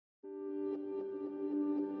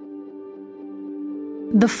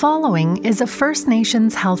The following is a First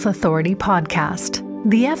Nations Health Authority podcast.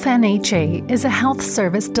 The FNHA is a health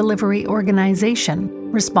service delivery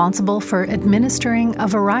organization responsible for administering a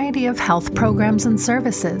variety of health programs and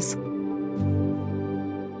services.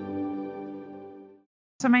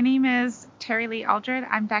 So my name is Terry Lee Aldred.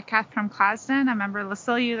 I'm Dacath from Clasden, a member of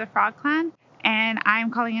Lasiliu, the Frog Clan, and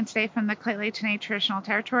I'm calling in today from the Lheidli Traditional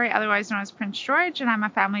Territory, otherwise known as Prince George, and I'm a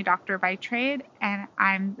family doctor by trade, and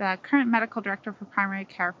I'm the current medical director for primary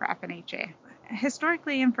care for FNHA.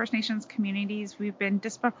 Historically, in First Nations communities, we've been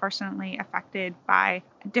disproportionately affected by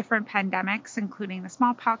different pandemics, including the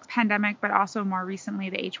smallpox pandemic, but also more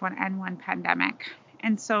recently the H1N1 pandemic.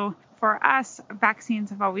 And so for us,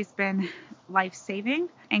 vaccines have always been life-saving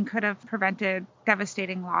and could have prevented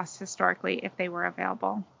devastating loss historically if they were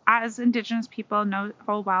available. As Indigenous people know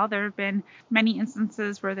full well, there have been many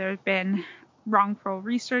instances where there have been wrongful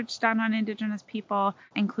research done on Indigenous people,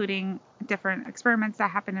 including different experiments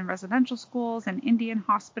that happen in residential schools and Indian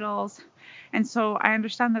hospitals. And so I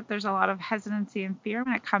understand that there's a lot of hesitancy and fear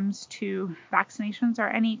when it comes to vaccinations or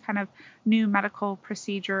any kind of new medical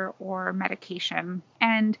procedure or medication.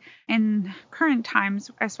 And in current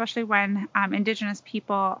times, especially when Indigenous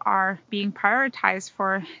people are being prioritized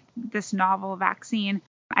for this novel vaccine,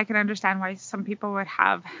 I can understand why some people would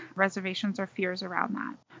have reservations or fears around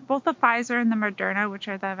that. Both the Pfizer and the Moderna, which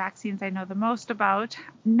are the vaccines I know the most about,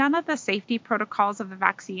 none of the safety protocols of the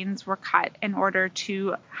vaccines were cut in order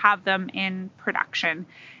to have them in production.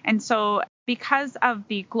 And so because of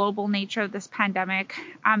the global nature of this pandemic,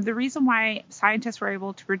 the reason why scientists were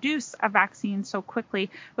able to produce a vaccine so quickly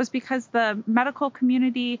was because the medical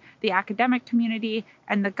community, the academic community,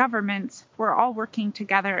 and the governments were all working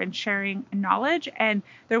together and sharing knowledge, and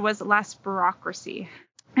there was less bureaucracy.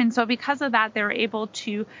 And so because of that, they were able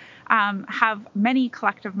to have many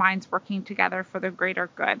collective minds working together for the greater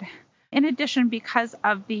good. In addition, because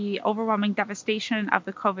of the overwhelming devastation of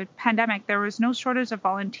the COVID pandemic, there was no shortage of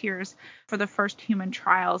volunteers for the first human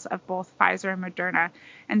trials of both Pfizer and Moderna.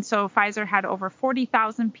 And so Pfizer had over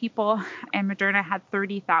 40,000 people and Moderna had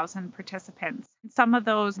 30,000 participants. Some of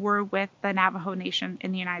those were with the Navajo Nation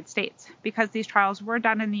in the United States. Because these trials were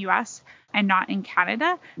done in the US and not in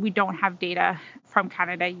Canada, we don't have data from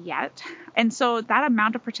Canada yet. And so that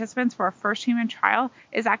amount of participants for a first human trial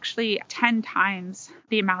is actually 10 times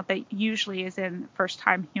the amount that usually is in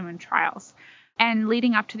first-time human trials. And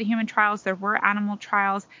leading up to the human trials, there were animal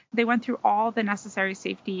trials. They went through all the necessary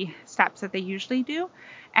safety steps that they usually do.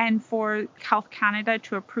 And for Health Canada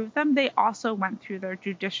to approve them, they also went through their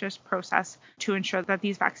judicious process to ensure that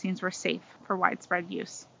these vaccines were safe for widespread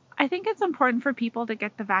use. I think it's important for people to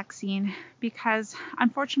get the vaccine because,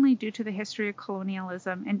 unfortunately, due to the history of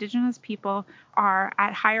colonialism, Indigenous people are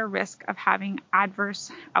at higher risk of having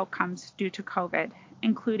adverse outcomes due to COVID,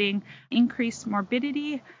 including increased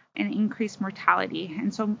morbidity and increased mortality.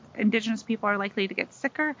 And so Indigenous people are likely to get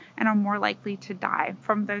sicker and are more likely to die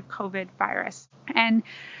from the COVID virus. And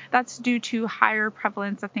that's due to higher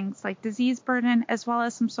prevalence of things like disease burden, as well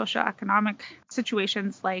as some socioeconomic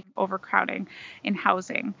situations like overcrowding in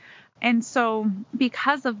housing. And so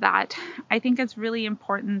because of that, I think it's really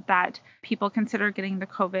important that people consider getting the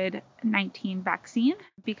COVID-19 vaccine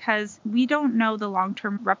because we don't know the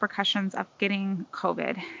long-term repercussions of getting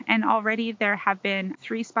COVID. And already there have been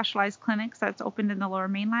 3 specialized clinics that's opened in the Lower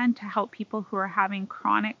Mainland to help people who are having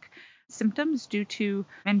chronic symptoms due to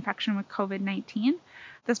infection with COVID-19.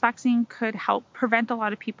 This vaccine could help prevent a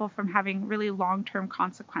lot of people from having really long-term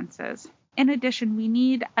consequences. In addition, we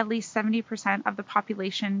need at least 70% of the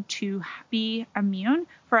population to be immune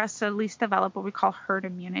for us to at least develop what we call herd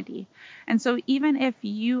immunity. And so even if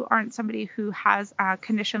you aren't somebody who has a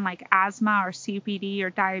condition like asthma or COPD or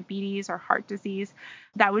diabetes or heart disease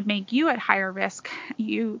that would make you at higher risk,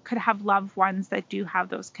 you could have loved ones that do have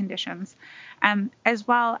those conditions. As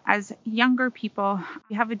well as younger people,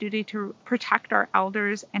 we have a duty to protect our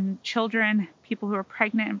elders and children, people who are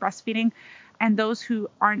pregnant and breastfeeding, and those who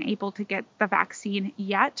aren't able to get the vaccine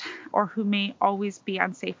yet, or who may always be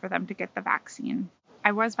unsafe for them to get the vaccine.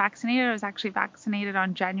 I was vaccinated. I was actually vaccinated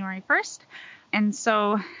on January 1st. And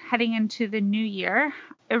so heading into the new year,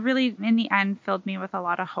 it really, in the end, filled me with a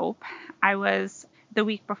lot of hope. I was the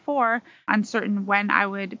week before uncertain when I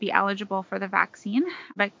would be eligible for the vaccine.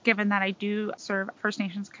 But given that I do serve First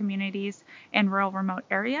Nations communities in rural remote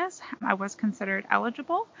areas, I was considered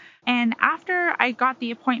eligible. And after I got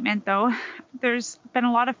the appointment, though, there's been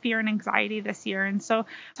a lot of fear and anxiety this year. And so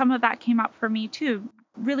some of that came up for me too.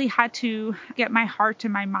 really had to get my heart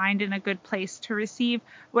and my mind in a good place to receive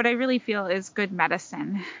what I really feel is good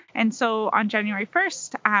medicine. And so on January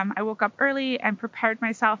 1st, I woke up early and prepared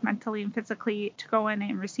myself mentally and physically to go in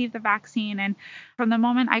and receive the vaccine. And from the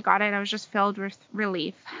moment I got it, I was just filled with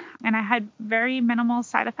relief. And I had very minimal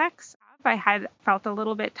side effects. I had felt a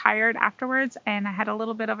little bit tired afterwards, and I had a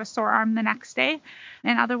little bit of a sore arm the next day.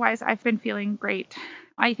 And otherwise, I've been feeling great.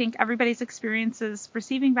 I think everybody's experiences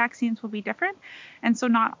receiving vaccines will be different. And so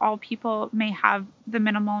not all people may have the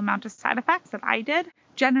minimal amount of side effects that I did.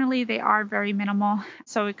 Generally, they are very minimal.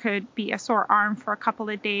 So it could be a sore arm for a couple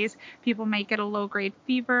of days. People may get a low-grade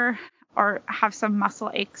fever or have some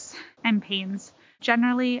muscle aches and pains.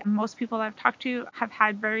 Generally, most people I've talked to have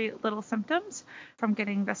had very little symptoms from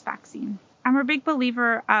getting this vaccine. I'm a big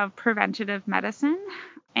believer of preventative medicine.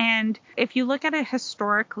 And if you look at it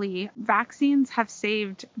historically, vaccines have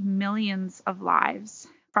saved millions of lives,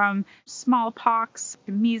 from smallpox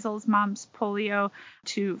to measles, mumps, polio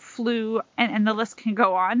to flu, and the list can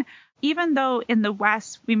go on. Even though in the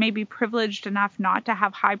West, we may be privileged enough not to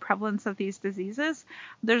have high prevalence of these diseases,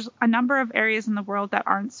 there's a number of areas in the world that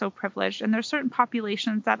aren't so privileged. And there's certain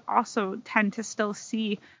populations that also tend to still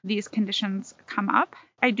see these conditions come up.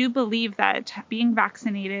 I do believe that being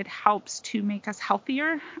vaccinated helps to make us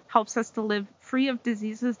healthier, helps us to live free of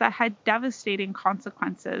diseases that had devastating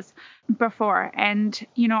consequences before. And,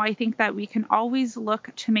 I think that we can always look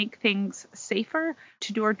to make things safer,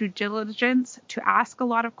 to do our due diligence, to ask a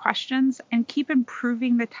lot of questions, and keep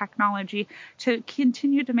improving the technology to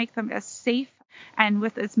continue to make them as safe and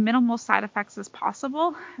with as minimal side effects as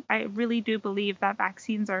possible. I really do believe that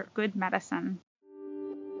vaccines are good medicine.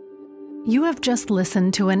 You have just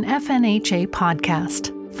listened to an FNHA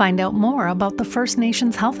podcast. Find out more about the First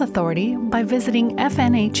Nations Health Authority by visiting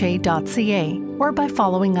fnha.ca or by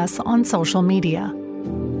following us on social media.